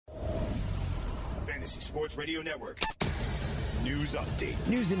Fantasy Sports Radio Network. News update.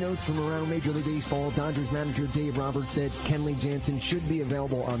 News and notes from around Major League Baseball. Dodgers manager Dave Roberts said Kenley Jansen should be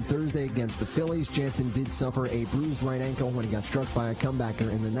available on Thursday against the Phillies. Jansen did suffer a bruised right ankle when he got struck by a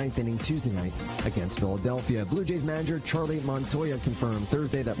comebacker in the ninth inning Tuesday night against Philadelphia. Blue Jays manager Charlie Montoya confirmed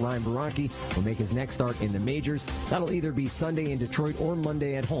Thursday that Ryan Baraki will make his next start in the majors. That'll either be Sunday in Detroit or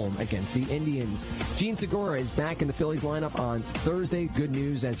Monday at home against the Indians. Gene Segura is back in the Phillies lineup on Thursday. Good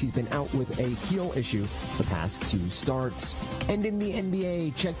news, as he's been out with a heel issue the past two starts. And in the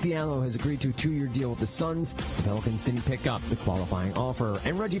NBA, Cheick Diallo has agreed to a 2-year deal with the Suns. The Pelicans didn't pick up the qualifying offer.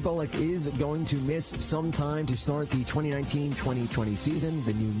 And Reggie Bullock is going to miss some time to start the 2019-2020 season.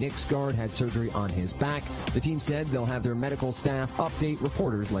 The new Knicks guard had surgery on his back. The team said they'll have their medical staff update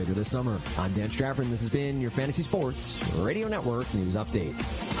reporters later this summer. I'm Dan Strafford, and this has been your Fantasy Sports Radio Network News Update.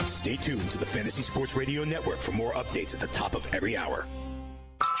 Stay tuned to the Fantasy Sports Radio Network for more updates at the top of every hour.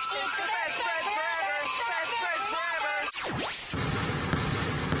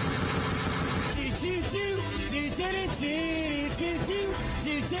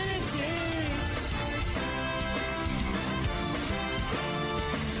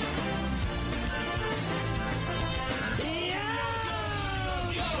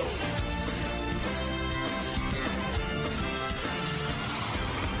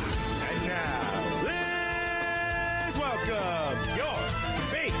 And now, please welcome your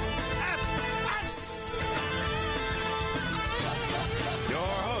BFFs. Your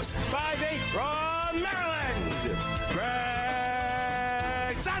host, 5'8" from Maryland,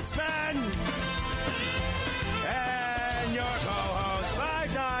 Greg Sussman. And your co-host,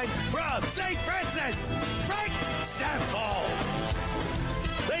 5'9" from St. Francis, Frank Stampfel.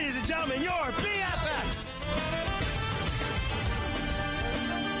 Ladies and gentlemen, your BFFs.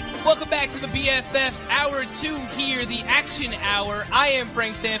 Welcome back to the BFFs, Hour 2 here, the Action Hour. I am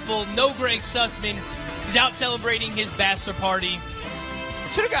Frank Stampfel, no Greg Sussman. He's out celebrating his bachelor party.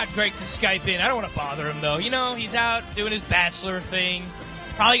 Should have got Greg to Skype in. I don't want to bother him, though. You know, he's out doing his bachelor thing.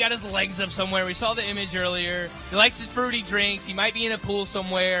 Probably got his legs up somewhere. We saw the image earlier. He likes his fruity drinks. He might be in a pool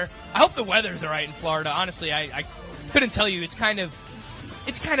somewhere. I hope the weather's all right in Florida. Honestly, I couldn't tell you. It's kind of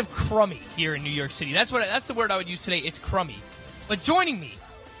crummy here in New York City. That's the word I would use today. It's crummy. But joining me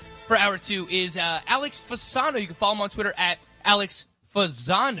for Hour 2 is Alex Fasano. You can follow him on Twitter at Alex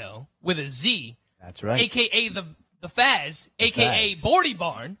Fasano with a Z. That's right. A.K.A. the Faz, a.k.a. Bordy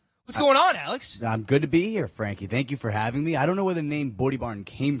Barn. What's going on, Alex? I'm good to be here, Frankie. Thank you for having me. I don't know where the name Bordy Barn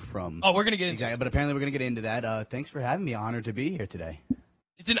came from. Oh, we're going to get into exactly, but apparently we're going to get into that. Thanks for having me. Honored to be here today.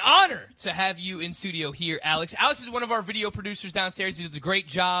 It's an honor to have you in studio here, Alex. Alex is one of our video producers downstairs. He does a great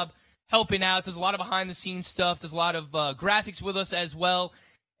job helping out. Does a lot of behind-the-scenes stuff. Does a lot of graphics with us as well.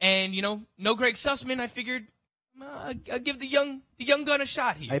 And, you know, no Greg Sussman. I figured I'll give the young gun a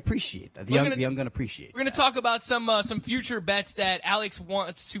shot here. I appreciate that. The young gun appreciates. We're going to talk about some future bets that Alex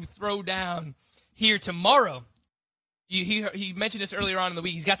wants to throw down here tomorrow. He mentioned this earlier on in the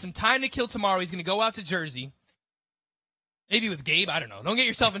week. He's got some time to kill tomorrow. He's going to go out to Jersey. Maybe with Gabe. I don't know. Don't get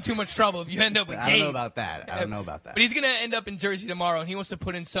yourself in too much trouble if you end up with Gabe. I don't know about that. But he's going to end up in Jersey tomorrow, and he wants to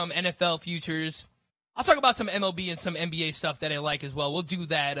put in some NFL futures. I'll talk about some MLB and some NBA stuff that I like as well. We'll do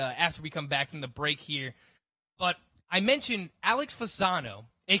that after we come back from the break here. But I mentioned Alex Fasano,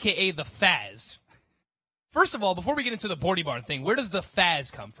 a.k.a. the Faz. First of all, before we get into the Bordy Barn thing, where does the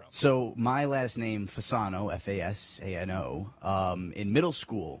Faz come from? So my last name, Fasano, F-A-S-A-N-O, in middle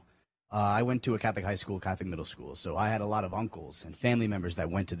school, I went to a Catholic high school, Catholic middle school. So I had a lot of uncles and family members that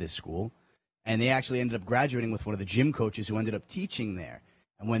went to this school. And they actually ended up graduating with one of the gym coaches who ended up teaching there.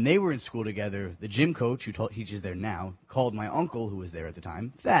 And when they were in school together, the gym coach, who teaches there now, called my uncle, who was there at the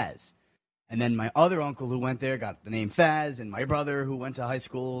time, Faz. And then my other uncle who went there got the name Faz, and my brother who went to high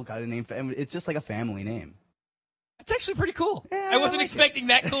school got a name Faz. It's just like a family name. That's actually pretty cool. Yeah, I wasn't expecting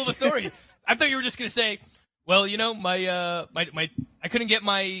that cool of a story. I thought you were just going to say, well, you know, I couldn't get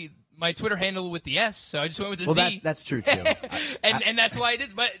my Twitter handle with the S, so I just went with the Z. Well, that's true, too. and that's why it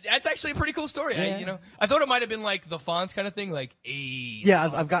is. But that's actually a pretty cool story. Yeah. I thought it might have been like the Fonz kind of thing, like a. Yeah,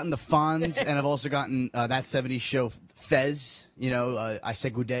 I've gotten the Fonz, and I've also gotten that 70s show, Fez. I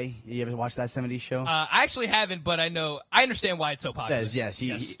Said Good Day. You ever watch that 70s show? I actually haven't, but I understand why it's so popular. Fez, yes.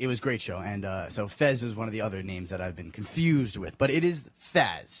 It was a great show. And so Fez is one of the other names that I've been confused with. But it is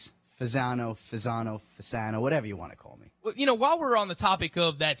Faz. Fasano, whatever you want to call me. Well, while we're on the topic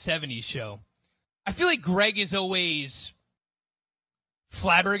of that 70s show, I feel like Greg is always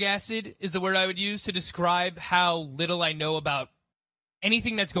flabbergasted is the word I would use to describe how little I know about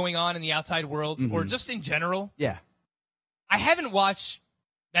anything that's going on in the outside world or just in general. Yeah. I haven't watched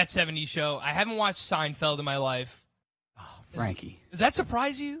that 70s show. I haven't watched Seinfeld in my life. Oh, Frankie. Does that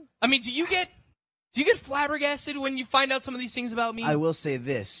surprise you? I mean, do you get Do you get flabbergasted when you find out some of these things about me? I will say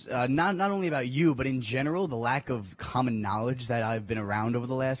this, not only about you, but in general, the lack of common knowledge that I've been around over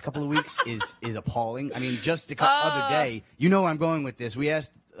the last couple of weeks is appalling. I mean, just the other day, you know where I'm going with this. We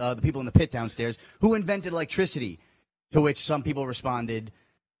asked the people in the pit downstairs, who invented electricity? To which some people responded,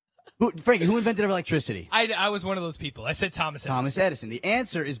 Frankie, who invented electricity? I was one of those people. I said Thomas Edison. Thomas Edison. The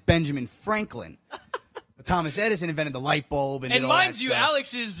answer is Benjamin Franklin. Thomas Edison invented the light bulb. And mind you, stuff.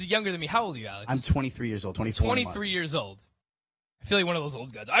 Alex is younger than me. How old are you, Alex? I'm 23 years old, 24. 23 years old. I feel like one of those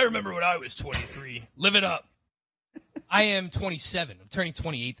old guys. I remember when I was 23. Live it up. I am 27. I'm turning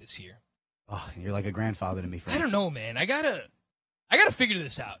 28 this year. Oh, you're like a grandfather to me, Frank. I don't know, man. I gotta figure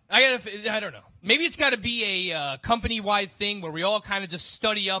this out. I don't know. Maybe it's got to be a company-wide thing where we all kind of just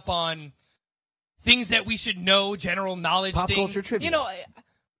study up on things that we should know, general knowledge Pop things. culture trivia. You know,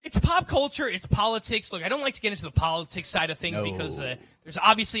 it's pop culture, it's politics. Look, I don't like to get into the politics side of things because there's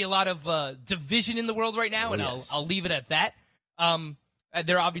obviously a lot of division in the world right now, and yes. I'll leave it at that.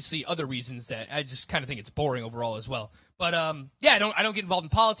 There are obviously other reasons that I just kind of think it's boring overall as well. But yeah, I don't get involved in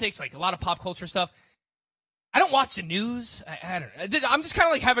politics, like a lot of pop culture stuff. I don't watch the news. I don't know. I'm just kind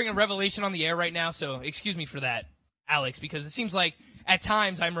of like having a revelation on the air right now, so excuse me for that, Alex, because it seems like at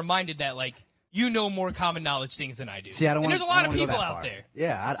times I'm reminded that like you know more common knowledge things than I do. See, I don't want. There's a lot of people out there.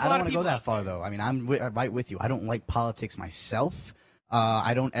 Yeah, I don't want to go that far though. I mean, I'm right with you. I don't like politics myself.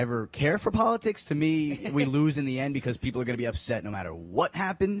 I don't ever care for politics. To me, we lose in the end because people are going to be upset no matter what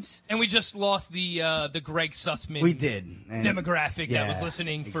happens. And we just lost the Greg Sussman demographic that was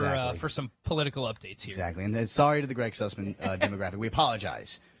listening for some political updates here. Exactly. And sorry to the Greg Sussman demographic. We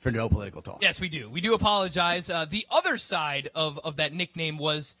apologize for no political talk. Yes, we do. We do apologize. The other side of that nickname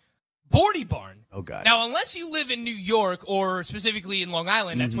was Bordy Barn. Oh, God. Now, unless you live in New York or specifically in Long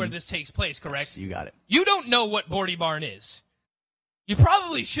Island, that's where this takes place, correct? Yes, you got it. You don't know what Bordy Barn is. You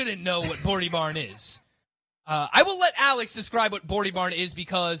probably shouldn't know what Bordy Barn is. I will let Alex describe what Bordy Barn is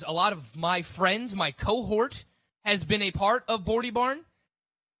because a lot of my friends, my cohort, has been a part of Bordy Barn.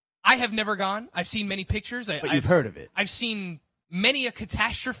 I have never gone. I've seen many pictures. But you've heard of it. I've seen many a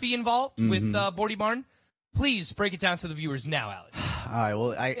catastrophe involved with Bordy Barn. Please break it down to the viewers now, Alex. All right,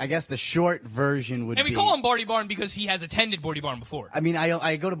 well, I guess the short version would be... And we call him Bordy Barn because he has attended Bordy Barn before. I mean,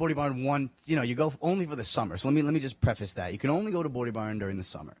 I go to Bordy Barn you go only for the summer. So let me just preface that. You can only go to Bordy Barn during the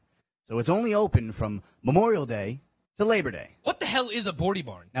summer. So it's only open from Memorial Day to Labor Day. What the hell is a Bordy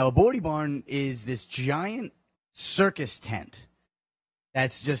Barn? Now, a Bordy Barn is this giant circus tent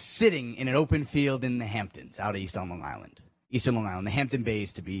that's just sitting in an open field in the Hamptons out of Eastern Long Island, the Hampton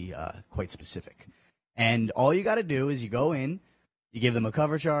Bays to be quite specific. And all you got to do is you go in, you give them a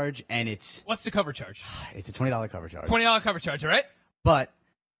cover charge, and it's... What's the cover charge? It's a $20 cover charge. $20 cover charge, all right? But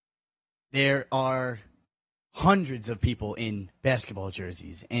there are hundreds of people in basketball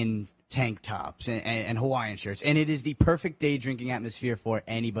jerseys, in tank tops, and Hawaiian shirts, and it is the perfect day drinking atmosphere for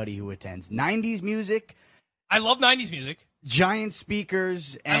anybody who attends. 90s music. I love 90s music. Giant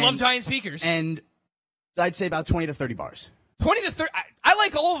speakers. I love giant speakers. And I'd say about 20 to 30 bars. 20 to 30. I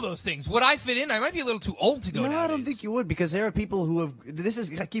like all of those things. Would I fit in? I might be a little too old to go nowadays. I don't think you would because there are people who have.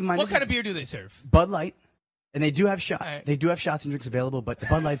 Keep in mind. What kind of beer do they serve? Bud Light, and they do have shots. Right. They do have shots and drinks available, but the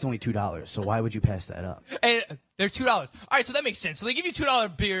Bud Light's only $2. So why would you pass that up? And they're $2. All right, so that makes sense. So they give you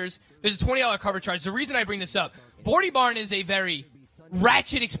 $2 beers. There's a $20 cover charge. The reason I bring this up, Bordy Barn is a very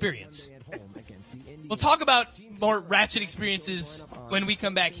ratchet experience. We'll talk about more ratchet experiences when we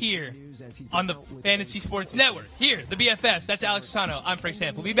come back here on the Fantasy Sports Network. Here, the BFFs. That's Alex Fasano. I'm Frank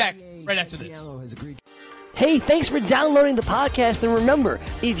Stanfield. We'll be back right after this. Hey, thanks for downloading the podcast. And remember,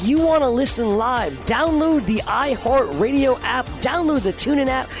 if you want to listen live, download the iHeartRadio app, download the TuneIn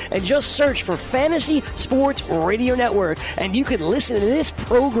app, and just search for Fantasy Sports Radio Network, and you can listen to this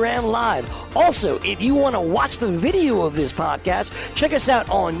program live. Also, if you want to watch the video of this podcast, check us out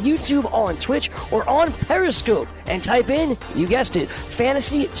on YouTube, on Twitch, or on Periscope, and type in, you guessed it,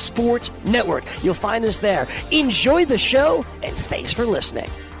 Fantasy Sports Network. You'll find us there. Enjoy the show, and thanks for listening.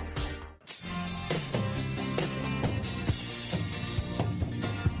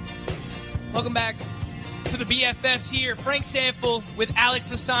 Welcome back to the BFFs here. Frank Stanfield with Alex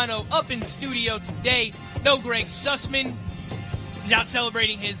Fasano up in studio today. No Greg Sussman. He's out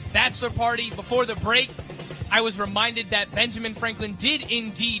celebrating his bachelor party. Before the break, I was reminded that Benjamin Franklin did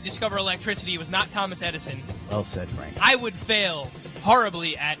indeed discover electricity. It was not Thomas Edison. Well said, Frank. I would fail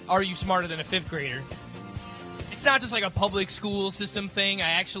horribly at Are You Smarter Than a Fifth Grader? It's not just like a public school system thing.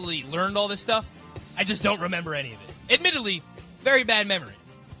 I actually learned all this stuff. I just don't remember any of it. Admittedly, very bad memory.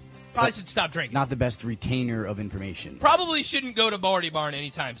 Probably should stop drinking. Not the best retainer of information. Probably shouldn't go to Bordy Barn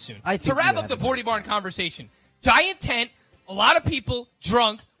anytime soon. I think to wrap up the Bordy Barn conversation, giant tent, a lot of people,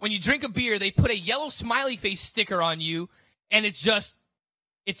 drunk. when you drink a beer, they put a yellow smiley face sticker on you, and it's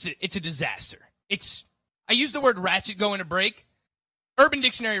a disaster. I use the word ratchet going to break. Urban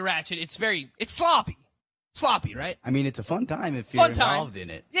Dictionary ratchet. It's sloppy. Sloppy, right? I mean, it's a fun time if you're involved in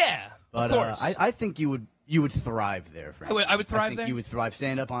it. Yeah, but of course. I think you would thrive there, frankly. I would thrive I think there? you would thrive.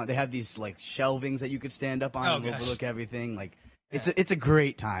 Stand up on. They have these like shelvings that you could stand up on and gosh. overlook everything. Like it's a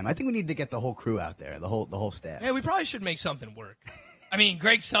great time. I think we need to get the whole crew out there, the whole staff. Yeah, we probably should make something work. I mean,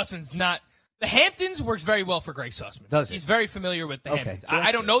 Greg Sussman's not. The Hamptons works very well for Greg Sussman. Does it? He's very familiar with the Hamptons. So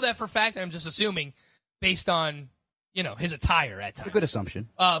I don't know that for a fact. I'm just assuming based on his attire at times. It's a good assumption.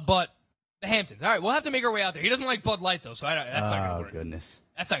 But the Hamptons. All right, we'll have to make our way out there. He doesn't like Bud Light, though, so that's not going to work. Oh, goodness.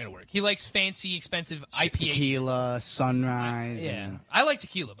 That's not going to work. He likes fancy, expensive IPA. Tequila, sunrise. Yeah, I like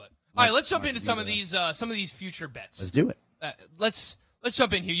tequila, but all right, let's jump into some of these future bets. Let's do it. Let's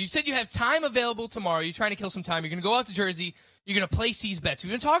jump in here. You said you have time available tomorrow. You're trying to kill some time. You're going to go out to Jersey. You're going to place these bets.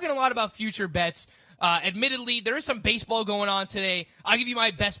 We've been talking a lot about future bets. Admittedly, there is some baseball going on today. I'll give you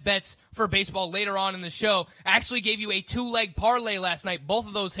my best bets for baseball later on in the show. I actually gave you a 2-leg parlay last night. Both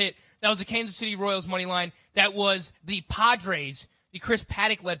of those hit. That was the Kansas City Royals money line. That was the Padres, the Chris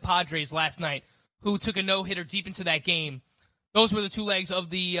Paddock-led Padres last night, who took a no-hitter deep into that game. Those were the 2 legs of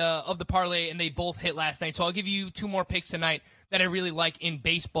the parlay, and they both hit last night. So I'll give you 2 more picks tonight that I really like in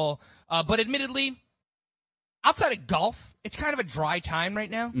baseball. But admittedly, outside of golf, it's kind of a dry time right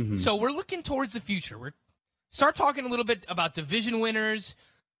now. Mm-hmm. So we're looking towards the future. We're start talking a little bit about division winners.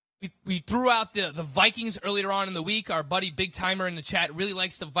 We threw out the Vikings earlier on in the week. Our buddy Big Timer in the chat really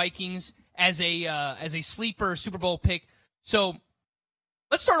likes the Vikings as a sleeper Super Bowl pick. So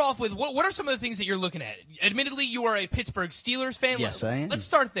let's start off with what are some of the things that you're looking at? Admittedly, you are a Pittsburgh Steelers fan. Yes, I am. Let's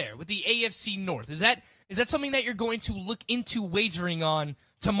start there with the AFC North. Is that something that you're going to look into wagering on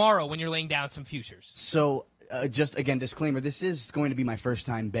tomorrow when you're laying down some futures? So just again, disclaimer, this is going to be my first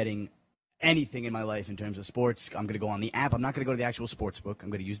time betting anything in my life in terms of sports. I'm going to go on the app. I'm not going to go to the actual sports book.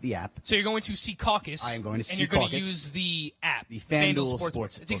 I'm going to use the app. So you're going to see Caucus. I am going to see Caucus. And you're going to Caucus, use the app. The FanDuel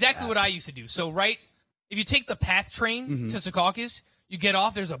Sports. It's exactly what I used to do. So if you take the PATH train to Secaucus, you get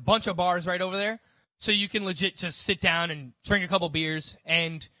off. There's a bunch of bars right over there. So you can legit just sit down and drink a couple beers.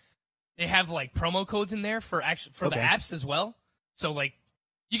 And they have like promo codes in there for the apps as well. So like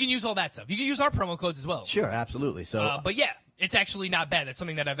you can use all that stuff. You can use our promo codes as well. Sure, absolutely. So, but yeah. It's actually not bad. That's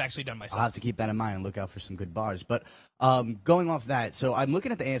something that I've actually done myself. I'll have to keep that in mind and look out for some good bars. But going off that, so I'm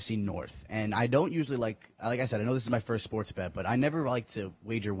looking at the AFC North, and I don't usually like I said, I know this is my first sports bet, but I never like to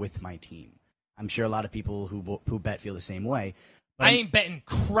wager with my team. I'm sure a lot of people who bet feel the same way. But I ain't betting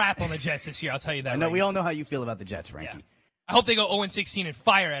crap on the Jets this year, I'll tell you that. I know we all know how you feel about the Jets, Frankie. Yeah. I hope they go 0-16 and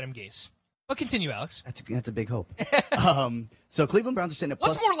fire Adam Gase. But continue, Alex. That's a big hope. So Cleveland Browns are sitting at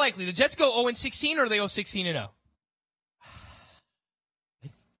plus. What's more likely, the Jets go 0-16 or they go 16-0?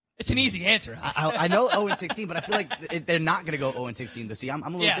 It's an easy answer. I know 0-16, but I feel like they're not going to go 0-16. So see, I'm a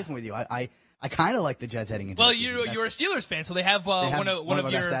little different with you. I kind of like the Jets heading into. Well, you're a Steelers fan, so they have one of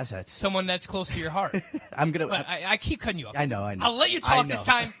your best assets. Someone that's close to your heart. I keep cutting you off. I know. I'll let you talk this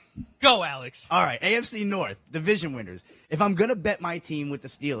time. Go, Alex. All right, AFC North division winners. If I'm going to bet my team with the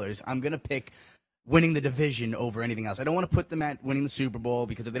Steelers, I'm going to pick winning the division over anything else. I don't want to put them at winning the Super Bowl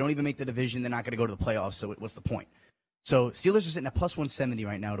because if they don't even make the division, they're not going to go to the playoffs. So what's the point? So Steelers are sitting at plus 170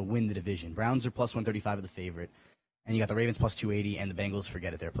 right now to win the division. Browns are plus 135 of the favorite. And you got the Ravens plus 280 and the Bengals,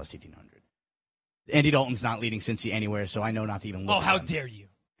 forget it, they're plus 1,800. Andy Dalton's not leading Cincy anywhere, so I know not to even look at how them. dare you.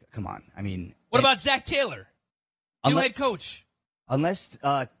 Come on. I mean. What about Zach Taylor? New head coach. Unless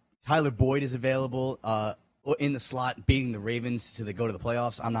Tyler Boyd is available in the slot beating the Ravens to go to the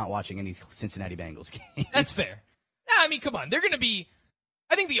playoffs, I'm not watching any Cincinnati Bengals game. That's fair. I mean, come on. They're going to be.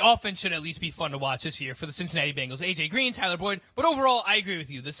 I think the offense should at least be fun to watch this year for the Cincinnati Bengals. A.J. Green, Tyler Boyd. But overall, I agree with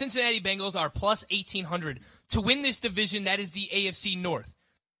you. The Cincinnati Bengals are plus 1,800 to win this division. That is the AFC North.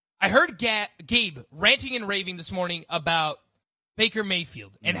 I heard Gabe ranting and raving this morning about Baker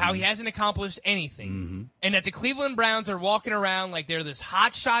Mayfield and how he hasn't accomplished anything. And that the Cleveland Browns are walking around like they're this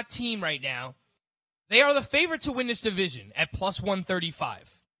hotshot team right now. They are the favorite to win this division at plus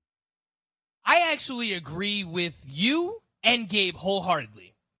 135. I actually agree with you and Gabe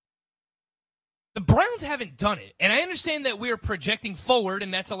wholeheartedly. The Browns haven't done it, and I understand that we're projecting forward,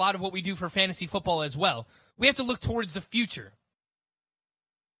 and that's a lot of what we do for fantasy football as well. We have to look towards the future.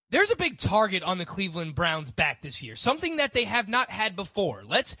 There's a big target on the Cleveland Browns' back this year, something that they have not had before.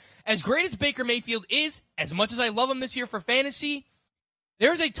 As great as Baker Mayfield is, as much as I love him this year for fantasy,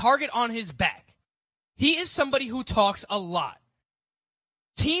 there's a target on his back. He is somebody who talks a lot.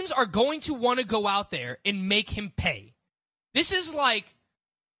 Teams are going to want to go out there and make him pay. This is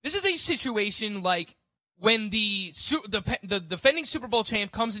a situation like when the defending Super Bowl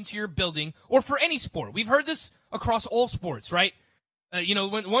champ comes into your building, or for any sport. We've heard this across all sports, right?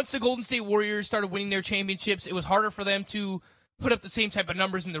 Once the Golden State Warriors started winning their championships, it was harder for them to put up the same type of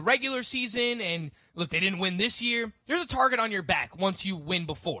numbers in the regular season. And look, they didn't win this year. There's a target on your back once you win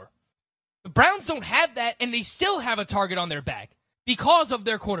before. The Browns don't have that, and they still have a target on their back because of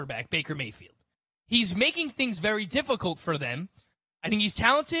their quarterback, Baker Mayfield. He's making things very difficult for them. I think he's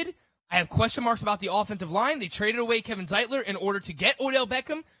talented. I have question marks about the offensive line. They traded away Kevin Zeitler in order to get Odell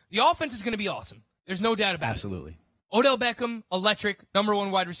Beckham. The offense is going to be awesome. There's no doubt about it. Absolutely. Odell Beckham, electric, number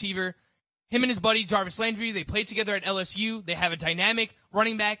one wide receiver. Him and his buddy Jarvis Landry, they played together at LSU. They have a dynamic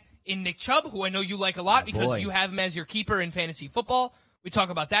running back in Nick Chubb, who I know you like a lot because you have him as your keeper in fantasy football. We talk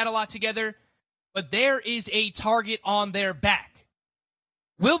about that a lot together. But there is a target on their back.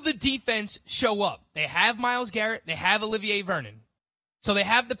 Will the defense show up? They have Myles Garrett. They have Olivier Vernon. So they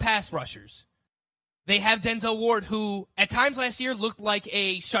have the pass rushers. They have Denzel Ward, who at times last year looked like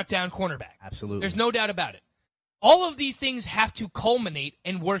a shutdown cornerback. Absolutely. There's no doubt about it. All of these things have to culminate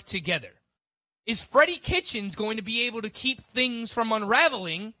and work together. Is Freddie Kitchens going to be able to keep things from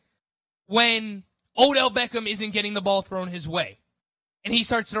unraveling when Odell Beckham isn't getting the ball thrown his way and he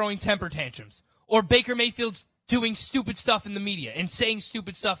starts throwing temper tantrums? Or Baker Mayfield's doing stupid stuff in the media and saying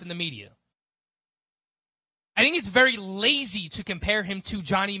stupid stuff in the media? I think it's very lazy to compare him to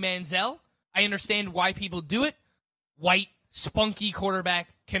Johnny Manziel. I understand why people do it. White, spunky quarterback,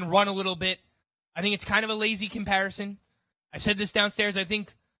 can run a little bit. I think it's kind of a lazy comparison. I said this downstairs. I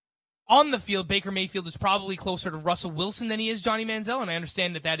think on the field, Baker Mayfield is probably closer to Russell Wilson than he is Johnny Manziel, and I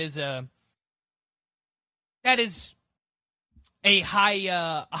understand that is a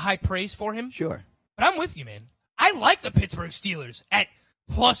high praise for him. Sure. But I'm with you, man. I like the Pittsburgh Steelers at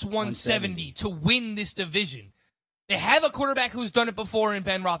plus 170 to win this division. They have a quarterback who's done it before in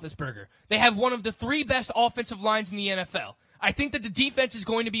Ben Roethlisberger. They have one of the 3 best offensive lines in the NFL. I think that the defense is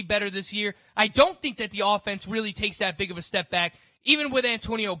going to be better this year. I don't think that the offense really takes that big of a step back, even with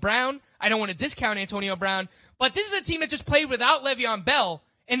Antonio Brown. I don't want to discount Antonio Brown, but this is a team that just played without Le'Veon Bell,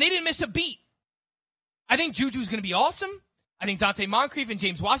 and they didn't miss a beat. I think Juju's going to be awesome. I think Dante Moncrief and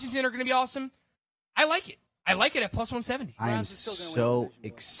James Washington are going to be awesome. I like it. I like it at plus 170. I'm so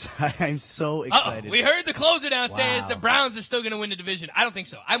excited. I'm so excited. We heard the closer downstairs. Wow. The Browns are still going to win the division. I don't think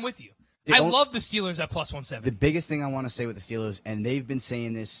so. I'm with you. I love the Steelers at plus 170. The biggest thing I want to say with the Steelers, and they've been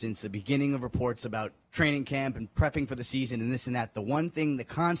saying this since the beginning of reports about training camp and prepping for the season and this and that, the one thing, the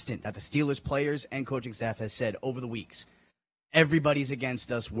constant that the Steelers players and coaching staff has said over the weeks, everybody's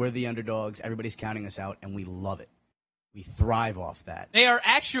against us, we're the underdogs, everybody's counting us out, and we love it. We thrive off that. They are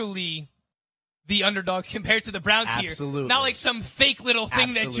actually the underdogs compared to the Browns Absolutely. here. Not like some fake little thing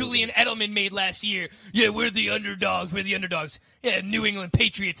Absolutely. that Julian Edelman made last year. Yeah, we're the underdogs. We're the underdogs. Yeah, New England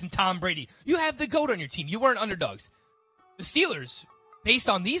Patriots and Tom Brady. You have the GOAT on your team. You weren't underdogs. The Steelers, based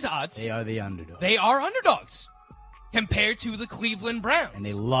on these odds, They are the underdogs. they are underdogs compared to the Cleveland Browns. And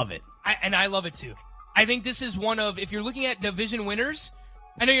they love it. I love it too. I think this is one of, if you're looking at division winners,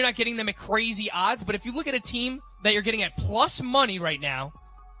 I know you're not getting them at crazy odds, but if you look at a team that you're getting at plus money right now,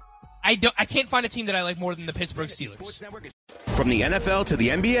 I can't find a team that I like more than the Pittsburgh Steelers. From the NFL to the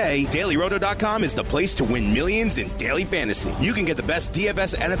NBA, DailyRoto.com is the place to win millions in daily fantasy. You can get the best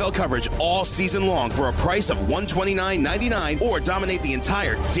DFS NFL coverage all season long for a price of $129.99 or dominate the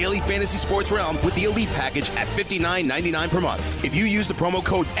entire daily fantasy sports realm with the Elite Package at $59.99 per month. If you use the promo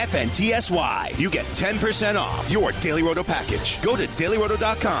code FNTSY, you get 10% off your Daily Roto package. Go to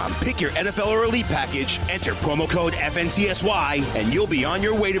DailyRoto.com, pick your NFL or Elite Package, enter promo code FNTSY, and you'll be on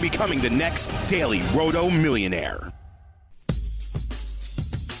your way to becoming the next Daily Roto millionaire.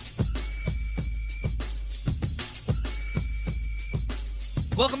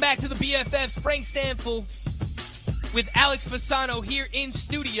 Welcome back to the BFFs. Frank Stanfield with Alex Fasano here in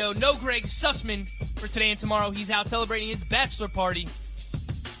studio. No Greg Sussman for today and tomorrow. He's out celebrating his bachelor party.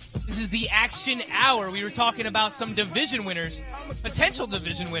 This is the Action Hour. We were talking about some division winners, potential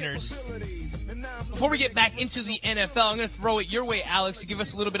division winners. Before we get back into the NFL, I'm going to throw it your way, Alex, to give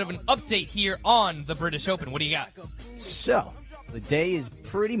us a little bit of an update here on the British Open. What do you got? So, the day is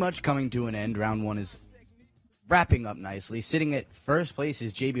pretty much coming to an end. Round 1 is wrapping up nicely. Sitting at first place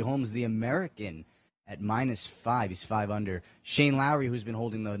is J.B. Holmes, the American, at -5. He's 5 under. Shane Lowry, who's been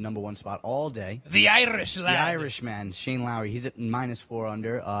holding the number 1 spot all day. The Irish lad. The Irishman, Shane Lowry. He's at -4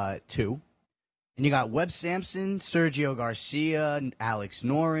 under, 2. And you got Webb Sampson, Sergio Garcia, Alex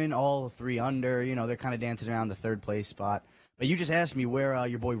Noren, all 3 under. You know, they're kind of dancing around the 3rd place spot. But you just asked me where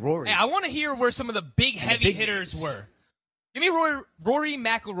your boy Rory. Hey, I want to hear where some of the big heavy hitters were. Give me Rory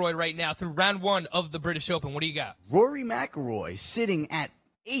McIlroy right now through round 1 of the British Open. What do you got? Rory McIlroy sitting at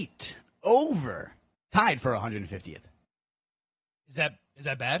 8 over Tied for 150th. Is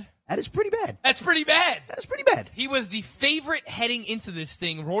that bad? That is pretty bad. That's pretty bad. That's pretty bad. He was the favorite heading into this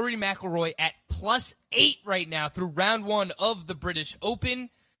thing. Rory McIlroy at +8 right now through round 1 of the British Open.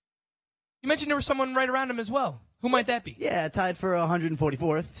 You mentioned there was someone right around him as well. Who might that be? Yeah, tied for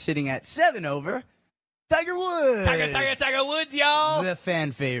 144th, sitting at 7 over. Tiger Woods. Tiger Woods, y'all. The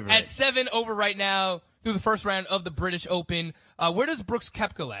fan favorite. At 7 over right now through the first round of the British Open. Where does Brooks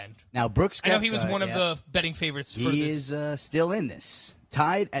Koepka land? Now, Brooks Koepka, I know he was one of the betting favorites for this. He is still in this.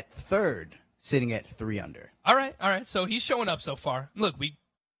 Tied at 3rd, sitting at 3 under. All right. So he's showing up so far. Look,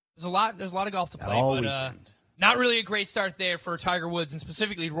 there's a lot of golf to play, all but weekend. Not really a great start there for Tiger Woods and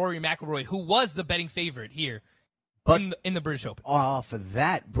specifically Rory McIlroy, who was the betting favorite here in the British Open. Off of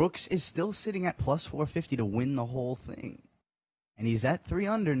that, Brooks is still sitting at +450 to win the whole thing, and he's at 3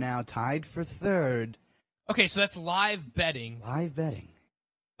 under now, tied for 3rd. Okay, so that's live betting. Live betting.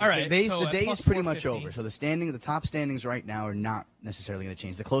 All right, The day is pretty much 450. over. So the top standings right now are not necessarily going to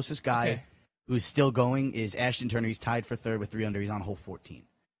change. The closest guy who's still going is Ashton Turner. He's tied for 3rd with 3 under. He's on hole 14.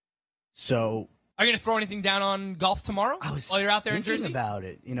 So, are you going to throw anything down on golf tomorrow while you're out there in Jersey? About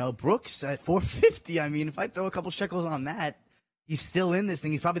it. You know, Brooks at 450. I mean, if I throw a couple shekels on that, he's still in this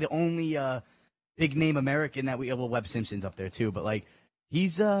thing. He's probably the only big name American that Webb Simpson's up there too. But like,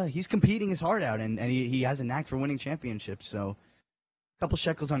 he's competing his heart out, and he has a knack for winning championships. So, a couple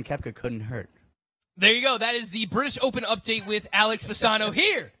shekels on Koepka couldn't hurt. There you go. That is the British Open update with Alex Fasano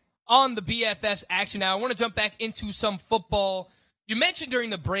here on the BFF's Action Hour. I want to jump back into some football. You mentioned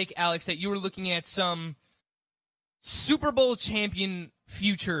during the break, Alex, that you were looking at some Super Bowl champion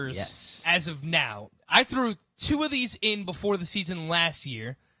futures as of now. I threw 2 of these in before the season last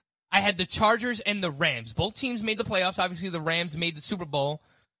year. I had the Chargers and the Rams. Both teams made the playoffs. Obviously, the Rams made the Super Bowl.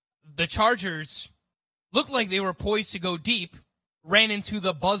 The Chargers looked like they were poised to go deep, ran into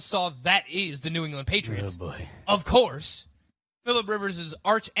the buzzsaw that is the New England Patriots. Oh, boy. Of course. Phillip Rivers'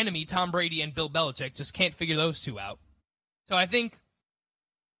 arch enemy, Tom Brady and Bill Belichick, just can't figure those two out. So I think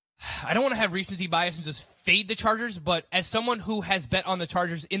I don't want to have recency bias and just fade the Chargers, but as someone who has bet on the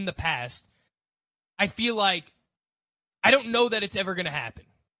Chargers in the past, I feel like I don't know that it's ever going to happen.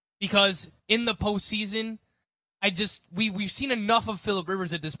 Because in the postseason, we've seen enough of Phillip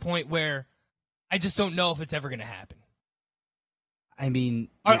Rivers at this point where I just don't know if it's ever going to happen. I mean,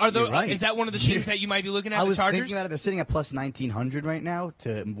 you're right. Is that one of the teams that you might be looking at? I the was Chargers? thinking about it. They're sitting at +1900 right now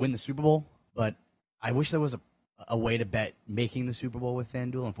to win the Super Bowl, but I wish there was a way to bet making the Super Bowl with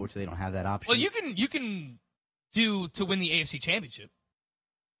FanDuel. Unfortunately, they don't have that option. Well, you can do to win the AFC Championship.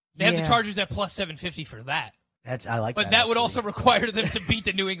 They have the Chargers at +750 for that. I like that. But that would also require them to beat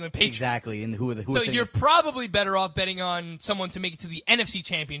the New England Patriots. Exactly. And who so you're probably better off betting on someone to make it to the NFC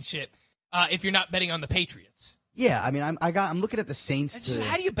Championship if you're not betting on the Patriots. Yeah, I mean, I'm looking at the Saints.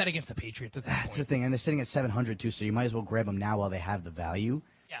 How do you bet against the Patriots at this point? That's the thing, and they're sitting at 700 too, so you might as well grab them now while they have the value.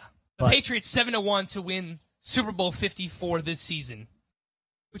 Yeah, the Patriots 7-1 to win Super Bowl 54 this season,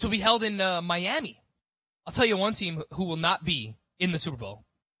 which will be held in Miami. I'll tell you one team who will not be in the Super Bowl.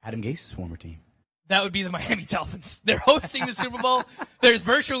 Adam Gase's former team. That would be the Miami Dolphins. They're hosting the Super Bowl. There's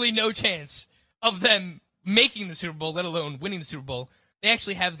virtually no chance of them making the Super Bowl, let alone winning the Super Bowl. They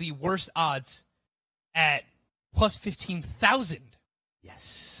actually have the worst odds at +15,000.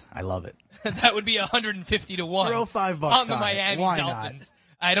 Yes, I love it. That would be 150 to 1. Throw $5 on the Miami Why Dolphins. Not?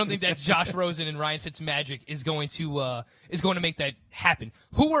 I don't think that Josh Rosen and Ryan Fitzmagic is going to make that happen.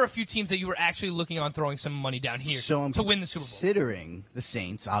 Who were a few teams that you were actually looking on throwing some money down here to win the Super Bowl? Considering the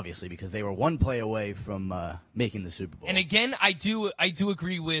Saints, obviously, because they were one play away from making the Super Bowl. And again, I do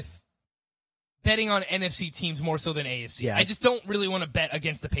agree with betting on NFC teams more so than AFC. Yeah, I just don't really want to bet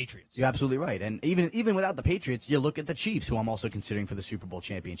against the Patriots. You're absolutely right. And even without the Patriots, you look at the Chiefs, who I'm also considering for the Super Bowl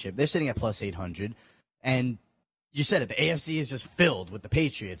championship. They're sitting at +800. And you said it, the AFC is just filled with the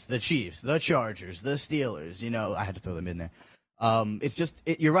Patriots, the Chiefs, the Chargers, the Steelers. You know, I had to throw them in there. It's just,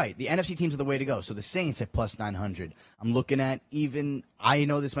 you're right. The NFC teams are the way to go. So the Saints at +900. I'm looking at I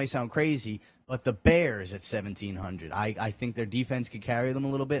know this might sound crazy, but the Bears at 1,700. I think their defense could carry them a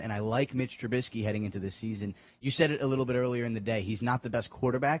little bit, and I like Mitch Trubisky heading into this season. You said it a little bit earlier in the day. He's not the best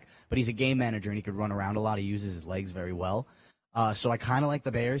quarterback, but he's a game manager, and he could run around a lot. He uses his legs very well. So I kind of like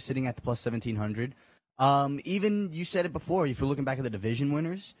the Bears sitting at the +1,700. Even you said it before, if you're looking back at the division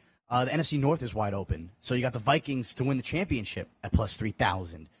winners, the NFC North is wide open. So you got the Vikings to win the championship at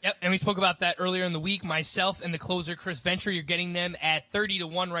 +3,000. Yep, and we spoke about that earlier in the week. Myself and the closer, Chris Venture, you're getting them at 30 to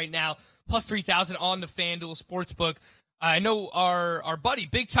 1 right now, +3,000 on the FanDuel Sportsbook. I know our buddy,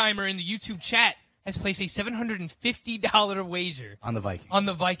 Big Timer in the YouTube chat, has placed a $750 wager on the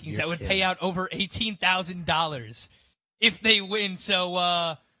Vikings. You're that would pay out over $18,000 if they win.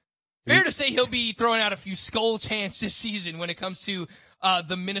 So Fair to say he'll be throwing out a few skull chants this season when it comes to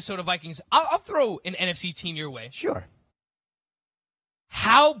the Minnesota Vikings. I'll throw an NFC team your way. Sure.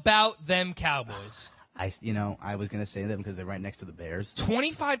 How about them Cowboys? I was going to say them because they're right next to the Bears.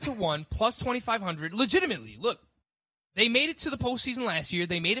 25-1 plus 2,500. Legitimately, look, they made it to the postseason last year.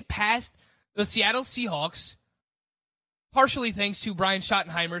 They made it past the Seattle Seahawks, partially thanks to Brian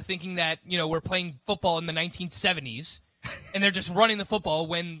Schottenheimer thinking that, we're playing football in the 1970s and they're just running the football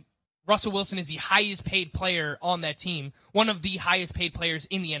when Russell Wilson is the highest paid player on that team, one of the highest paid players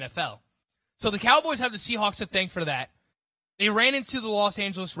in the NFL. So the Cowboys have the Seahawks to thank for that. They ran into the Los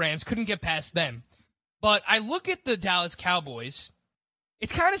Angeles Rams, couldn't get past them. But I look at the Dallas Cowboys,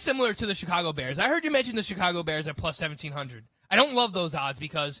 it's kind of similar to the Chicago Bears. I heard you mention the Chicago Bears at plus 1,700. I don't love those odds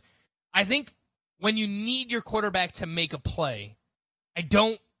because I think when you need your quarterback to make a play, I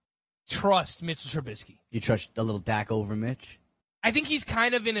don't trust Mitchell Trubisky. You trust a little Dak over Mitch? I think he's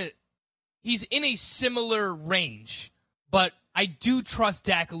kind of in a similar range, but I do trust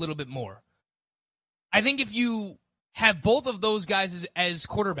Dak a little bit more. I think if you have both of those guys as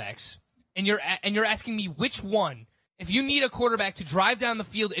quarterbacks, and you're asking me which one, if you need a quarterback to drive down the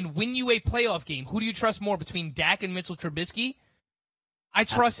field and win you a playoff game, who do you trust more between Dak and Mitchell Trubisky? I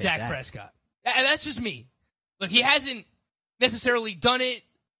trust Dak Prescott. And that's just me. Look, he hasn't necessarily done it.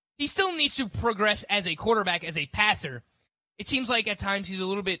 He still needs to progress as a quarterback, as a passer. It seems like at times he's a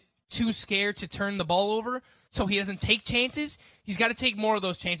little bit too scared to turn the ball over, so he doesn't take chances. He's got to take more of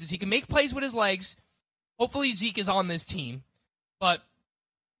those chances. He can make plays with his legs. Hopefully Zeke is on this team. But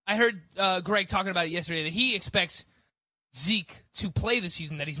I heard Greg talking about it yesterday that he expects Zeke to play this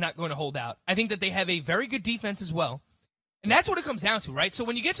season, that he's not going to hold out. I think that they have a very good defense as well. And that's what it comes down to, right? So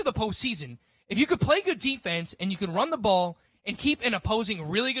when you get to the postseason, if you could play good defense and you can run the ball and keep an opposing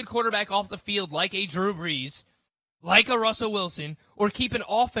really good quarterback off the field like a Drew Brees, like a Russell Wilson, or keep an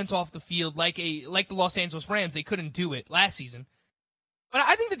offense off the field like the Los Angeles Rams, they couldn't do it last season. But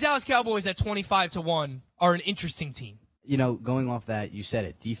I think the Dallas Cowboys at 25-1 are an interesting team. Going off that, you said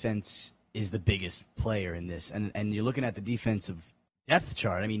it. Defense is the biggest player in this. And you're looking at the defensive depth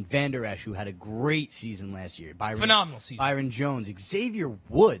chart. I mean, Van Der Esch, who had a great season last year. Phenomenal season. Byron Jones, Xavier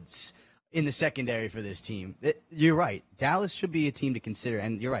Woods in the secondary for this team. You're right. Dallas should be a team to consider.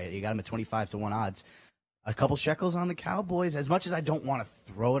 And you're right. You got them at 25-1 odds. A couple shekels on the Cowboys. As much as I don't want to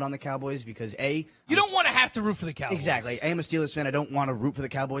throw it on the Cowboys because, you don't want to have to root for the Cowboys. Exactly. I'm a Steelers fan. I don't want to root for the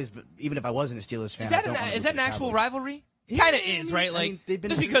Cowboys, but even if I wasn't a Steelers fan, is that an actual rivalry? It kind of is, right?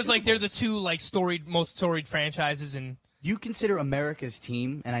 Just because they're the two most storied franchises, and you consider America's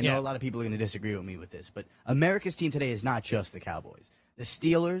team, and I know a lot of people are going to disagree with me with this, but America's team today is not just the Cowboys, the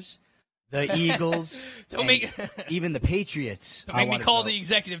Steelers, the Eagles, even the Patriots. Don't make me call the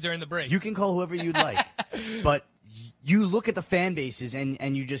executive during the break. You can call whoever you'd like, but you look at the fan bases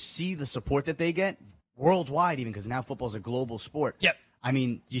and you just see the support that they get worldwide, even because now football is a global sport. Yep. I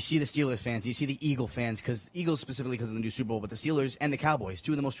mean, you see the Steelers fans, you see the Eagle fans, because Eagles specifically because of the new Super Bowl, but the Steelers and the Cowboys,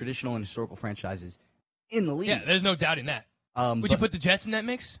 two of the most traditional and historical franchises in the league. Yeah, there's no doubting that. Would you put the Jets in that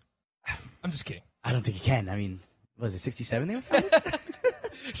mix? I'm just kidding. I don't think you can. I mean, was it 67 they were founded?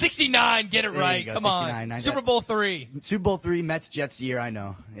 69, get it right. Come 69, on. Super Bowl III. Super Bowl III, Mets, Jets year, I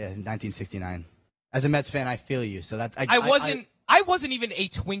know. Yeah, 1969. As a Mets fan, I feel you. So that's I wasn't even a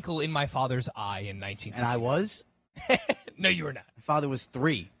twinkle in my father's eye in 1969. And I was? No, you were not. My father was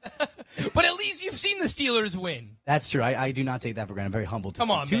 3. But at least you've seen the Steelers win. That's true. I do not take that for granted. I'm very humbled to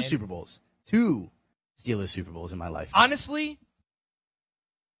see 2 Super Bowls. 2 Steelers Super Bowls in my life. Honestly,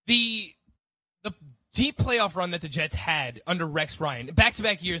 the deep playoff run that the Jets had under Rex Ryan,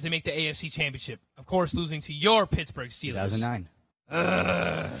 back-to-back years they make the AFC Championship, of course losing to your Pittsburgh Steelers. 2009.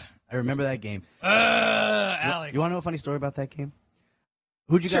 I remember that game. Alex. You want to know a funny story about that game?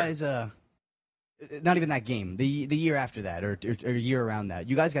 Who'd you guys... Not even that game. The year after that, or a year around that.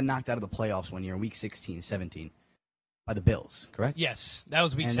 You guys got knocked out of the playoffs one year in Week 16, 17 by the Bills, correct? Yes, that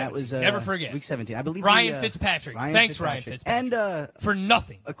was Week 17. That was, never forget. Week 17. I believe Ryan Fitzpatrick. Thanks, Ryan Fitzpatrick. And for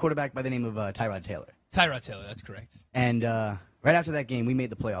nothing. A quarterback by the name of Tyrod Taylor. Tyrod Taylor, that's correct. And right after that game, we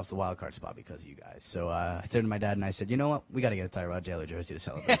made the playoffs, the wild card spot, because of you guys. So I said to my dad, and I said, you know what? We got to get a Tyrod Taylor jersey to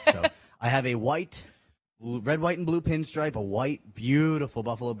celebrate. So I have a red, white, and blue pinstripe, a white, beautiful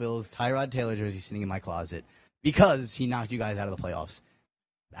Buffalo Bills Tyrod Taylor jersey sitting in my closet because he knocked you guys out of the playoffs.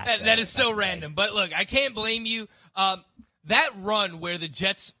 That is so random. But look, I can't blame you. That run where the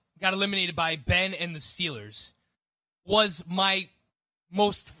Jets got eliminated by Ben and the Steelers was my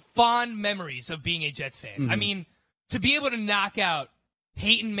most fond memories of being a Jets fan. Mm-hmm. I mean, to be able to knock out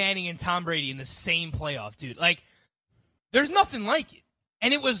Peyton Manning and Tom Brady in the same playoff, dude, there's nothing like it.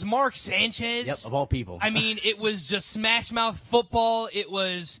 And it was Mark Sanchez. Yep, of all people. I mean, it was just smash mouth football. It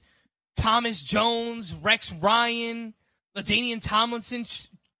was Thomas Jones, Rex Ryan, LaDainian Tomlinson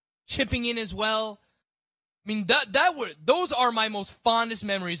chipping in as well. I mean, those are my most fondest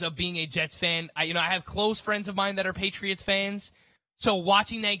memories of being a Jets fan. I have close friends of mine that are Patriots fans, so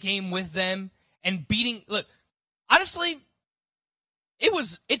watching that game with them and look, honestly,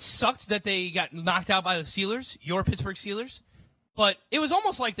 it sucked that they got knocked out by the Steelers, your Pittsburgh Steelers, but it was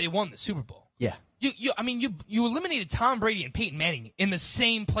almost like they won the Super Bowl. Yeah. You eliminated Tom Brady and Peyton Manning in the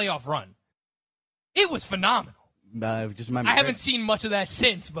same playoff run. It was phenomenal. Just remember, I haven't seen much of that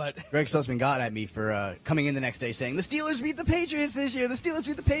since, but Greg Sussman got at me for coming in the next day saying the Steelers beat the Patriots this year. The Steelers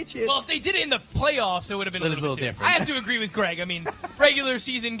beat the Patriots. Well, if they did it in the playoffs, it would have been a little bit different. I have to agree with Greg. I mean, regular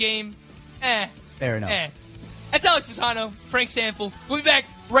season game, fair enough. That's Alex Fasano, Frank Stanfield. We'll be back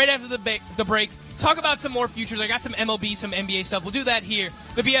right after the break. Talk about some more futures. I got some MLB, some NBA stuff. We'll do that here,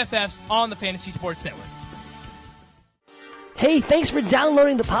 the BFFs on the Fantasy Sports Network. Hey, thanks for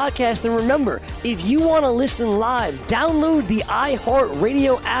downloading the podcast. And remember, if you want to listen live, download the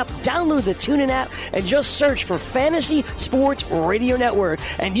iHeartRadio app, download the TuneIn app, and just search for Fantasy Sports Radio Network,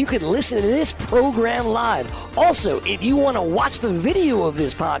 and you can listen to this program live. Also, if you want to watch the video of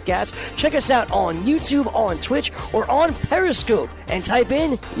this podcast, check us out on YouTube, on Twitch, or on Periscope, and type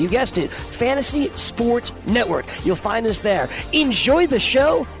in, you guessed it, Fantasy Sports Network. You'll find us there. Enjoy the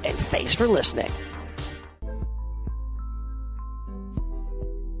show, and thanks for listening.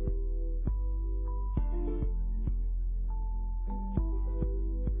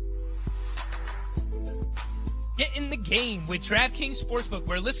 Get in the game with DraftKings Sportsbook,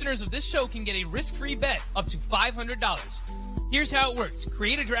 where listeners of this show can get a risk-free bet up to $500. Here's how it works.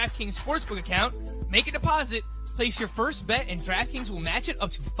 Create a DraftKings Sportsbook account, make a deposit, place your first bet, and DraftKings will match it up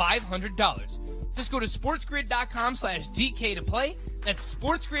to $500. Just go to sportsgrid.com/DK to play. That's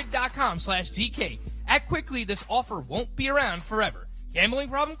sportsgrid.com/DK. Act quickly. This offer won't be around forever. Gambling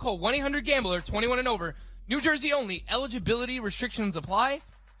problem? Call 1-800-GAMBLER, 21 and over. New Jersey only. Eligibility restrictions apply.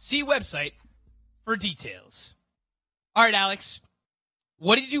 See website for details. All right, Alex,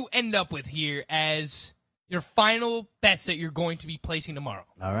 what did you end up with here as your final bets that you're going to be placing tomorrow?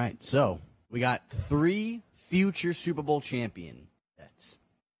 All right, so we got 3 future Super Bowl champion bets.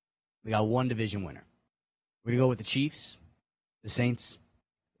 We got 1 division winner. We're going to go with the Chiefs, the Saints,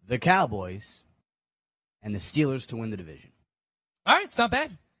 the Cowboys, and the Steelers to win the division. All right, it's not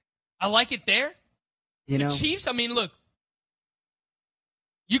bad. I like it there. You know, the Chiefs, I mean, look,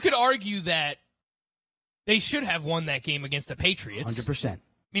 you could argue that they should have won that game against the Patriots. 100%. I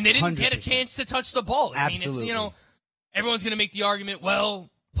mean, they didn't 100%. get a chance to touch the ball. Absolutely. I mean, it's, everyone's going to make the argument, well,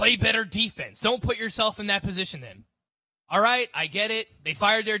 play better defense. Don't put yourself in that position then. All right, I get it. They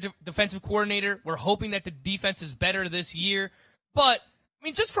fired their defensive coordinator. We're hoping that the defense is better this year. But, I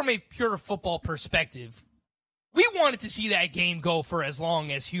mean, just from a pure football perspective, we wanted to see that game go for as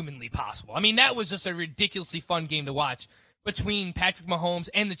long as humanly possible. I mean, that was just a ridiculously fun game to watch between Patrick Mahomes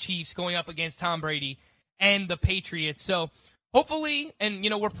and the Chiefs going up against Tom Brady and the Patriots. So hopefully, and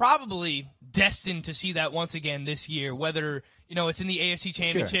we're probably destined to see that once again this year, whether it's in the AFC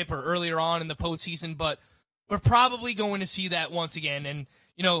Championship or earlier on in the postseason, but we're probably going to see that once again. And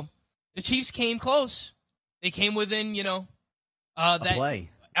the Chiefs came close. They came within a play,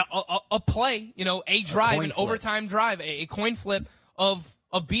 a drive, an overtime drive, a coin flip of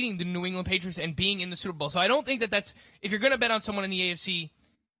beating the New England Patriots and being in the Super Bowl. So I don't think that's, if you're going to bet on someone in the AFC,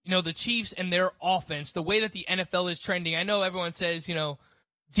 the Chiefs and their offense, the way that the NFL is trending, I know everyone says,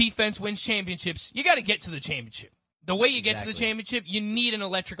 defense wins championships. You got to get to the championship. The way you get to the championship, you need an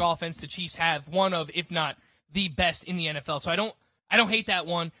electric offense. The Chiefs have one of, if not the best in the NFL. So I don't hate that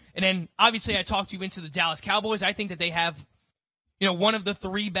one. And then obviously I talked you into the Dallas Cowboys. I think that they have, one of the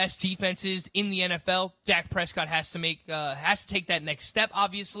 3 best defenses in the NFL. Dak Prescott has to take that next step,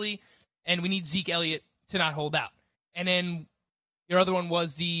 obviously. And we need Zeke Elliott to not hold out. And then your other one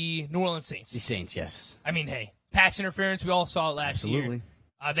was the New Orleans Saints. The Saints, yes. I mean, hey, pass interference, we all saw it last year.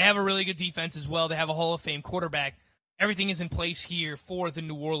 They have a really good defense as well. They have a Hall of Fame quarterback. Everything is in place here for the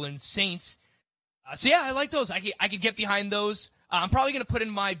New Orleans Saints. So, yeah, I like those. I could get behind those. I'm probably going to put in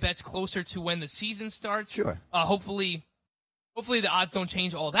my bets closer to when the season starts. Sure. Hopefully the odds don't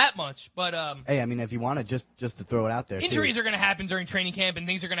change all that much. But hey, I mean, if you want to just to throw it out there, injuries are going to happen during training camp, and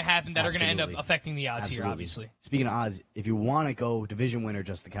things are going to happen that are going to end up affecting the odds here, obviously. Speaking of odds, if you want to go division winner,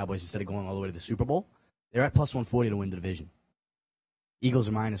 just the Cowboys, instead of going all the way to the Super Bowl, they're at plus 140 to win the division. Eagles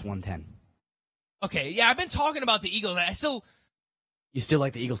are minus 110. Okay, yeah, I've been talking about the Eagles. You still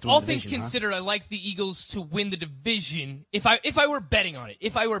like the Eagles to win the division, all things considered, I like the Eagles to win the division. If I were betting on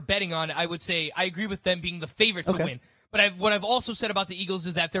it, I would say I agree with them being the favorite to win. But what I've also said about the Eagles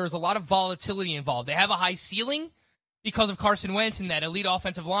is that there is a lot of volatility involved. They have a high ceiling because of Carson Wentz and that elite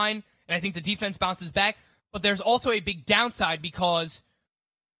offensive line, and I think the defense bounces back. But there's also a big downside because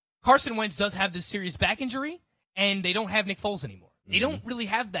Carson Wentz does have this serious back injury, and they don't have Nick Foles anymore. They don't really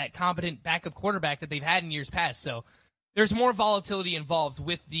have that competent backup quarterback that they've had in years past. So there's more volatility involved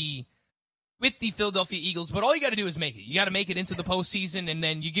with the Philadelphia Eagles. But all you got to do is make it. You got to make it into the postseason, and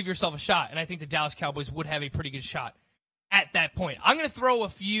then you give yourself a shot. And I think the Dallas Cowboys would have a pretty good shot at that point. I'm going to throw a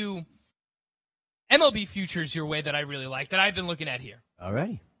few MLB futures your way that I really like, that I've been looking at here.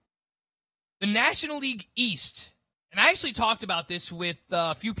 Alrighty. The National League East. And I actually talked about this with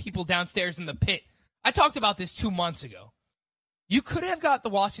a few people downstairs in the pit. I talked about this 2 months ago. You could have got the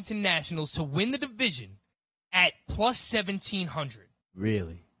Washington Nationals to win the division at plus 1,700.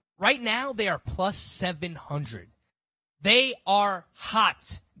 Really? Right now, they are plus 700. They are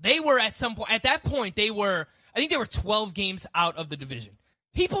hot. They were at that point, I think they were 12 games out of the division.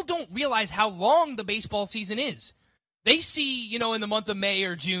 People don't realize how long the baseball season is. They see, in the month of May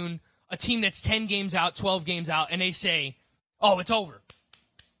or June, a team that's 10 games out, 12 games out, and they say, oh, it's over.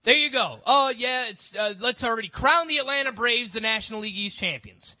 There you go. Oh, yeah, let's already crown the Atlanta Braves the National League East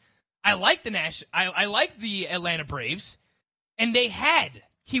champions. I like I like the Atlanta Braves, and they had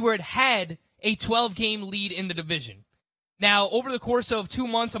a 12-game lead in the division. Now, over the course of 2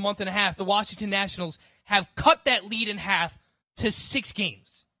 months, a month and a half, the Washington Nationals have cut that lead in half to 6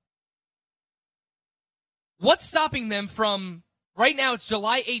 games. What's stopping them from, right now it's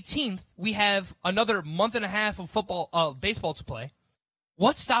July 18th, we have another month and a half of baseball to play.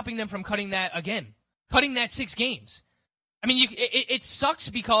 What's stopping them from cutting that again? Cutting that 6 games? I mean, it sucks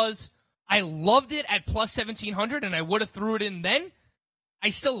because I loved it at plus 1,700 and I would have threw it in then. I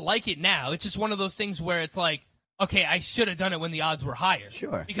still like it now. It's just one of those things where it's like, okay, I should have done it when the odds were higher.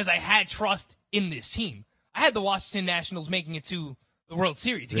 Sure. Because I had trust in this team. I had the Washington Nationals making it to the World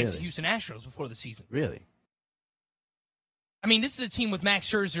Series against the Houston Astros before the season. Really? I mean, this is a team with Max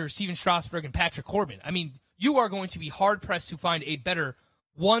Scherzer, Steven Strasburg, and Patrick Corbin. I mean, you are going to be hard-pressed to find a better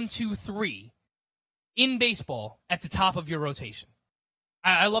 1, 2, 3 in baseball at the top of your rotation.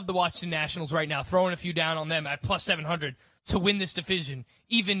 I love the Washington Nationals right now, throwing a few down on them at plus 700 to win this division,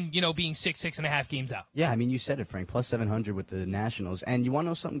 even, being 6.5 games out. Yeah, I mean, you said it, Frank, plus 700 with the Nationals. And you want to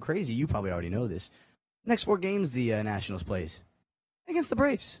know something crazy? You probably already know this. Next 4 games the Nationals plays against the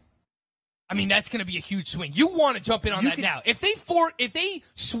Braves. I mean, that's going to be a huge swing. You want to jump in on that now. If they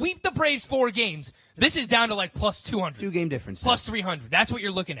sweep the Braves 4 games, this is down to like plus 200. 2-game difference. Plus 300. That's what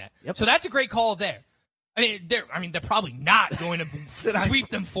you're looking at. Yep. So that's a great call there. I mean, they're probably not going to sweep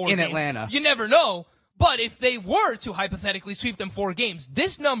them 4 games. In Atlanta. You never know. But if they were to hypothetically sweep them 4 games,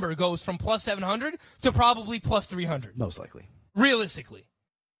 this number goes from plus 700 to probably plus 300. Most likely. Realistically.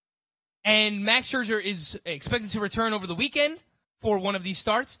 And Max Scherzer is expected to return over the weekend for one of these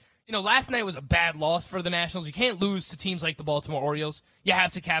starts. Last night was a bad loss for the Nationals. You can't lose to teams like the Baltimore Orioles. You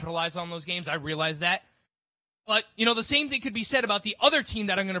have to capitalize on those games. I realize that. But, the same thing could be said about the other team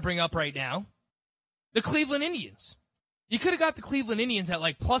that I'm going to bring up right now, the Cleveland Indians. You could have got the Cleveland Indians at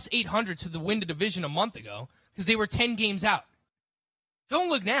like plus 800 to win the division a month ago because they were 10 games out. Don't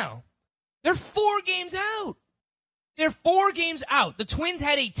look now. They're 4 games out. They're 4 games out. The Twins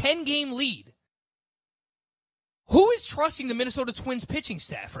had a 10-game lead. Who is trusting the Minnesota Twins pitching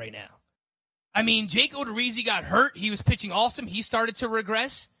staff right now? I mean, Jake Odorizzi got hurt. He was pitching awesome. He started to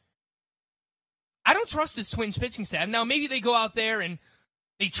regress. I don't trust this Twins pitching staff. Now, maybe they go out there and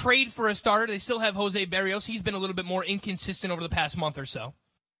they trade for a starter. They still have Jose Berrios. He's been a little bit more inconsistent over the past month or so.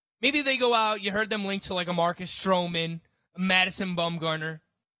 Maybe they go out. You heard them linked to like a Marcus Stroman, a Madison Bumgarner.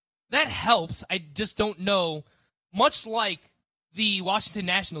 That helps. I just don't know. Much like the Washington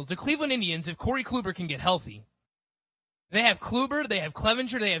Nationals, the Cleveland Indians, if Corey Kluber can get healthy, they have Kluber, they have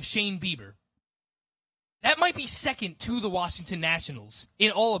Clevenger, they have Shane Bieber. That might be second to the Washington Nationals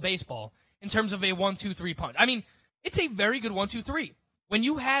in all of baseball in terms of a 1-2-3 punch. I mean, it's a very good 1-2-3. When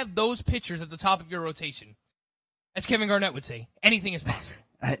you have those pitchers at the top of your rotation, as Kevin Garnett would say, anything is possible.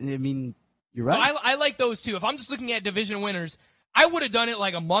 I mean, you're right. So I like those too. If I'm just looking at division winners, I would have done it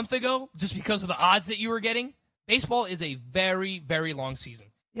like a month ago just because of the odds that you were getting. Baseball is a very, very long season.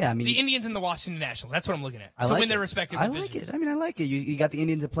 Yeah, I mean, the Indians and the Washington Nationals. That's what I'm looking at. To win their respective divisions. I like it. I mean, I like it. You got the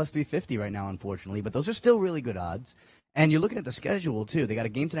Indians at plus 350 right now, unfortunately, but those are still really good odds. And you're looking at the schedule, too. They got a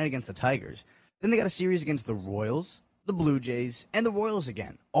game tonight against the Tigers. Then they got a series against the Royals, the Blue Jays, and the Royals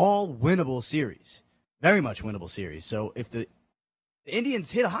again. All winnable series. Very much winnable series. So if the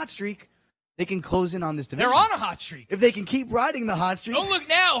Indians hit a hot streak, they can close in on this division. They're on a hot streak. If they can keep riding the hot streak. Don't look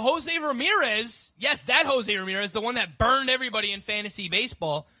now. Jose Ramirez. Yes, that Jose Ramirez, the one that burned everybody in fantasy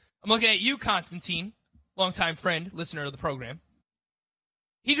baseball. I'm looking at you, Constantine, longtime friend, listener of the program.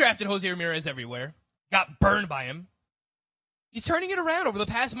 He drafted Jose Ramirez everywhere. Got burned by him. He's turning it around over the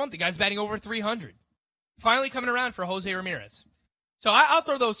past month. The guy's batting over 300. Finally coming around for Jose Ramirez. So I'll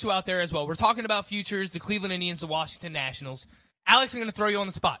throw those two out there as well. We're talking about futures, the Cleveland Indians, the Washington Nationals. Alex, I'm going to throw you on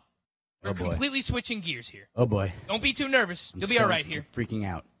the spot. We're completely switching gears here. Oh, boy. Don't be too nervous. You'll be all right here. I'm freaking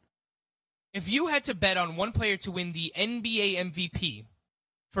out. If you had to bet on one player to win the NBA MVP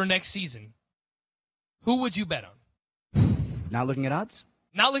for next season, who would you bet on? Not looking at odds?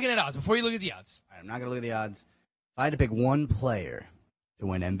 Not looking at odds. Before you look at the odds. I'm not going to look at the odds. If I had to pick one player to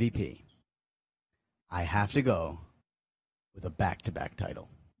win MVP, I have to go with a back-to-back title.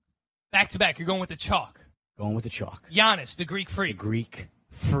 Back-to-back. You're going with the chalk. Going with the chalk. Giannis, the Greek The freak. Greek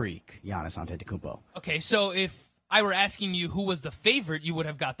freak, Giannis Antetokounmpo. Okay, so if I were asking you who was the favorite, you would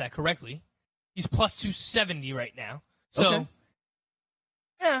have got that correctly. He's plus 270 right now. So, Okay.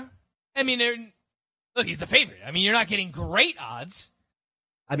 Yeah. I mean, look, he's the favorite. I mean, you're not getting great odds.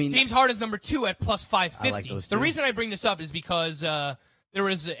 I mean, James Harden's number 2 at plus 550. I like those The two. reason I bring this up is because there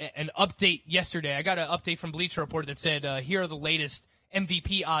was an update yesterday. I got an update from Bleacher Report that said, here are the latest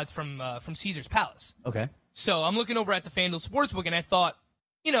MVP odds from Caesars Palace. okay. So I'm looking over at the FanDuel Sportsbook, and I thought,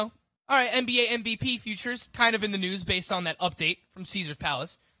 all right, NBA MVP futures kind of in the news based on that update from Caesars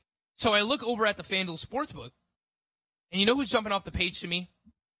Palace. So I look over at the FanDuel Sportsbook, and you know who's jumping off the page to me?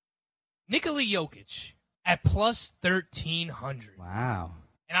 Nikola Jokic at plus 1,300. Wow.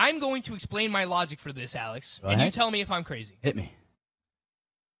 And I'm going to explain my logic for this, Alex, Go and you ahead. tell me if I'm crazy. Hit me.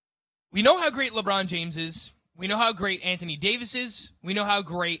 We know how great LeBron James is. We know how great Anthony Davis is. We know how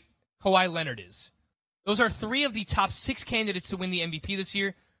great Kawhi Leonard is. Those are 3 of the top 6 candidates to win the MVP this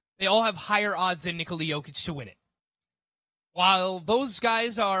year. They all have higher odds than Nikola Jokic to win it. While those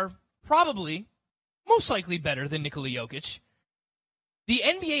guys are probably, most likely better than Nikola Jokic, the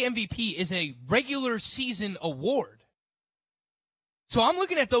NBA MVP is a regular season award. So I'm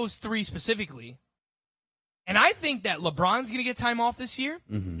looking at those 3 specifically, and I think that LeBron's going to get time off this year.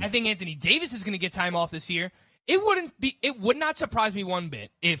 Mm-hmm. I think Anthony Davis is going to get time off this year. It would not surprise me one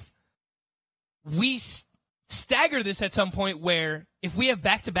bit if we stagger this at some point where if we have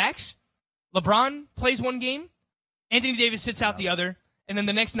back-to-backs, LeBron plays one game, Anthony Davis sits out the other, and then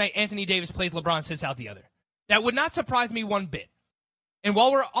the next night Anthony Davis plays, LeBron sits out the other. That would not surprise me one bit. And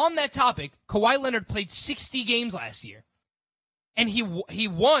while we're on that topic, Kawhi Leonard played 60 games last year, and he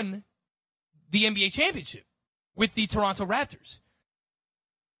won the NBA championship with the Toronto Raptors.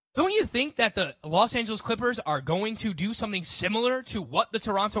 Don't you think that the Los Angeles Clippers are going to do something similar to what the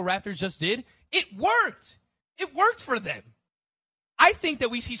Toronto Raptors just did? It worked. It worked for them. I think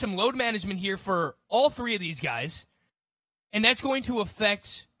that we see some load management here for all 3 of these guys, and that's going to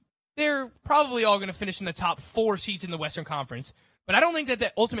affect, they're probably all going to finish in the top 4 seats in the Western Conference, but I don't think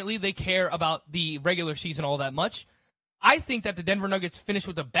that ultimately they care about the regular season all that much. I think that the Denver Nuggets finished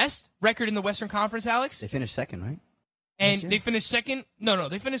with the best record in the Western Conference, Alex. They finished second, right? And they finished second. No,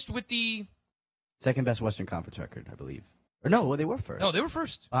 they finished with the Second best Western Conference record, I believe. Or no, well, they were first. No, they were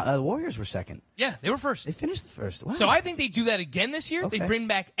first. The Warriors were second. Yeah, they were first. They finished the first. Wow. So I think they do that again this year. Okay. They bring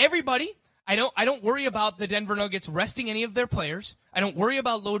back everybody. I don't worry about the Denver Nuggets resting any of their players. I don't worry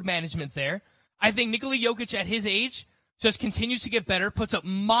about load management there. I think Nikola Jokic at his age just continues to get better, puts up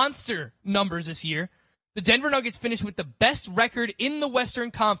monster numbers this year. The Denver Nuggets finished with the best record in the Western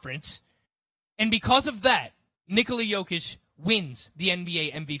Conference, and because of that, Nikola Jokic wins the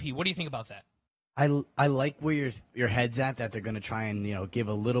NBA MVP. What do you think about that? I like where your head's at, that they're going to try and give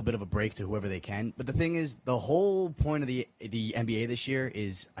a little bit of a break to whoever they can. But the thing is, the whole point of the NBA this year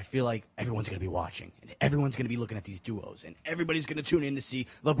is I feel like everyone's going to be watching and everyone's going to be looking at these duos and everybody's going to tune in to see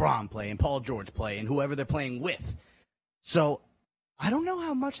LeBron play and Paul George play and whoever they're playing with. So I don't know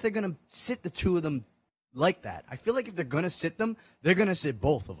how much they're going to sit the 2 of them like that. I feel like if they're going to sit them, they're going to sit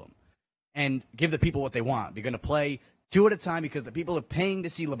both of them and give the people what they want. They're going to play 2 at a time because the people are paying to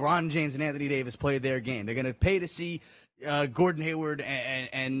see LeBron James and Anthony Davis play their game. They're going to pay to see Gordon Hayward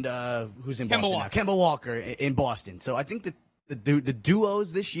and who's in Boston now? Kemba Walker in Boston. So I think that the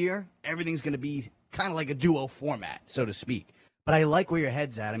duos this year, everything's going to be kind of like a duo format, so to speak. But I like where your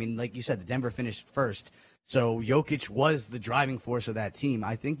head's at. I mean, like you said, the Denver finished first. So Jokic was the driving force of that team.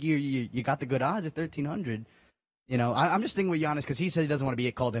 I think you got the good odds at 1,300. I'm just thinking with Giannis because he said he doesn't want to be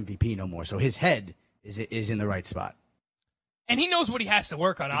called MVP no more. So his head is in the right spot. And he knows what he has to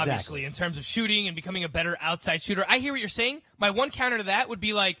work on, obviously, Exactly. in terms of shooting and becoming a better outside shooter. I hear what you're saying. My one counter to that would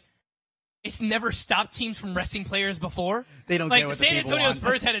be like, it's never stopped teams from resting players before. They don't like care what the San people Antonio want.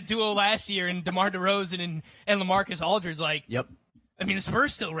 Spurs had a duo last year in DeMar DeRozan and LaMarcus Aldridge. Like, Yep. I mean, the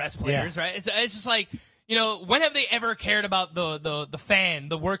Spurs still rest players, right? It's just like, when have they ever cared about the fan,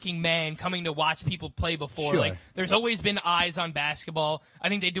 the working man coming to watch people play before? Sure. Like, there's always been eyes on basketball. I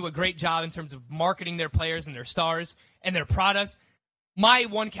think they do a great job in terms of marketing their players and their stars and their product. My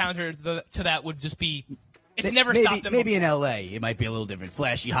one counter to that would just be, it's never stopped them. Maybe in L.A. it might be a little different.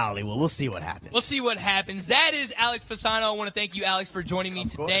 Flashy Hollywood. We'll see what happens. We'll see what happens. That is Alex Fasano. I want to thank you, Alex, for joining me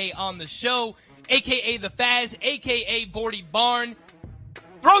today on the show, a.k.a. The Faz, a.k.a. Bordy Barn.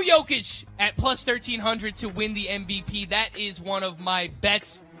 Throw Jokic at plus 1,300 to win the MVP. That is one of my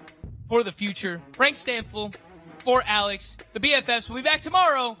bets for the future. Frank Stanfield for Alex. The BFFs will be back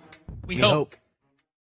tomorrow. We hope.